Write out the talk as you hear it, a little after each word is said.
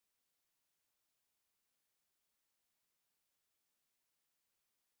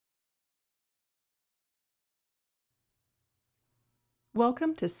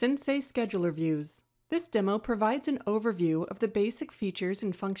Welcome to Sensei Scheduler Views. This demo provides an overview of the basic features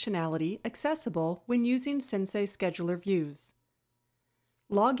and functionality accessible when using Sensei Scheduler Views.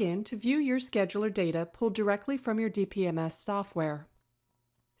 Log in to view your scheduler data pulled directly from your DPMS software.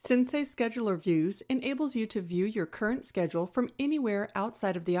 Sensei Scheduler Views enables you to view your current schedule from anywhere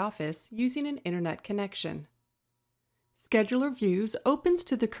outside of the office using an internet connection. Scheduler Views opens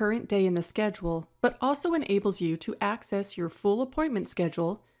to the current day in the schedule, but also enables you to access your full appointment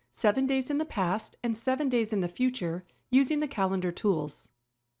schedule 7 days in the past and 7 days in the future using the calendar tools.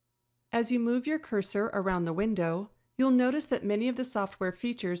 As you move your cursor around the window, you'll notice that many of the software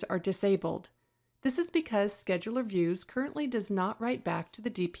features are disabled. This is because Scheduler Views currently does not write back to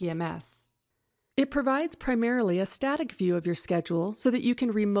the DPMS. It provides primarily a static view of your schedule so that you can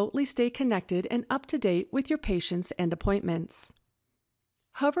remotely stay connected and up to date with your patients and appointments.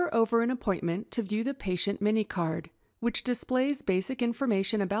 Hover over an appointment to view the patient mini card, which displays basic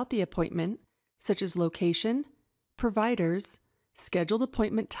information about the appointment, such as location, providers, scheduled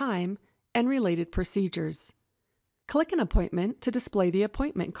appointment time, and related procedures. Click an appointment to display the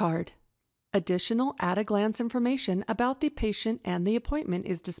appointment card. Additional at-a-glance information about the patient and the appointment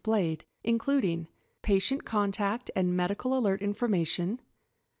is displayed, including patient contact and medical alert information,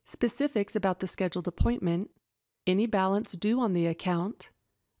 specifics about the scheduled appointment, any balance due on the account,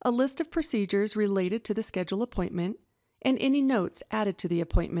 a list of procedures related to the scheduled appointment, and any notes added to the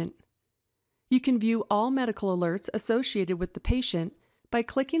appointment. You can view all medical alerts associated with the patient by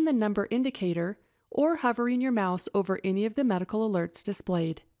clicking the number indicator or hovering your mouse over any of the medical alerts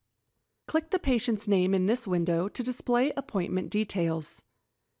displayed. Click the patient's name in this window to display appointment details.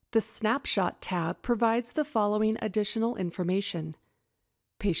 The Snapshot tab provides the following additional information: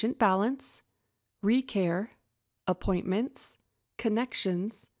 patient balance, recare, appointments,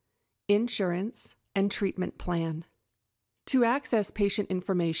 connections, insurance, and treatment plan. To access patient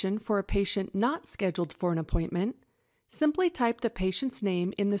information for a patient not scheduled for an appointment, simply type the patient's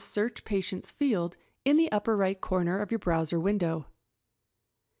name in the Search Patients field in the upper right corner of your browser window.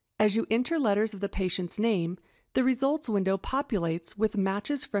 As you enter letters of the patient's name, the results window populates with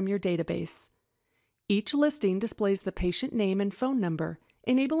matches from your database. Each listing displays the patient name and phone number,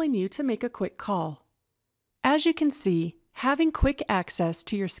 enabling you to make a quick call. As you can see, having quick access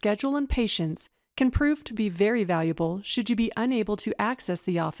to your schedule and patients can prove to be very valuable should you be unable to access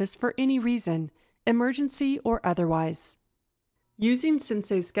the office for any reason, emergency or otherwise. Using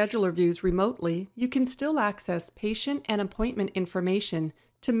Sensei Scheduler Views remotely, you can still access patient and appointment information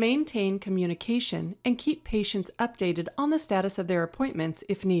to maintain communication and keep patients updated on the status of their appointments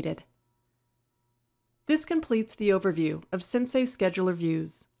if needed. This completes the overview of Sensei Scheduler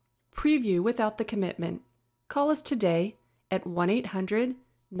Views. Preview without the commitment. Call us today at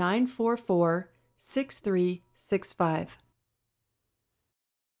 1-800-944-6365.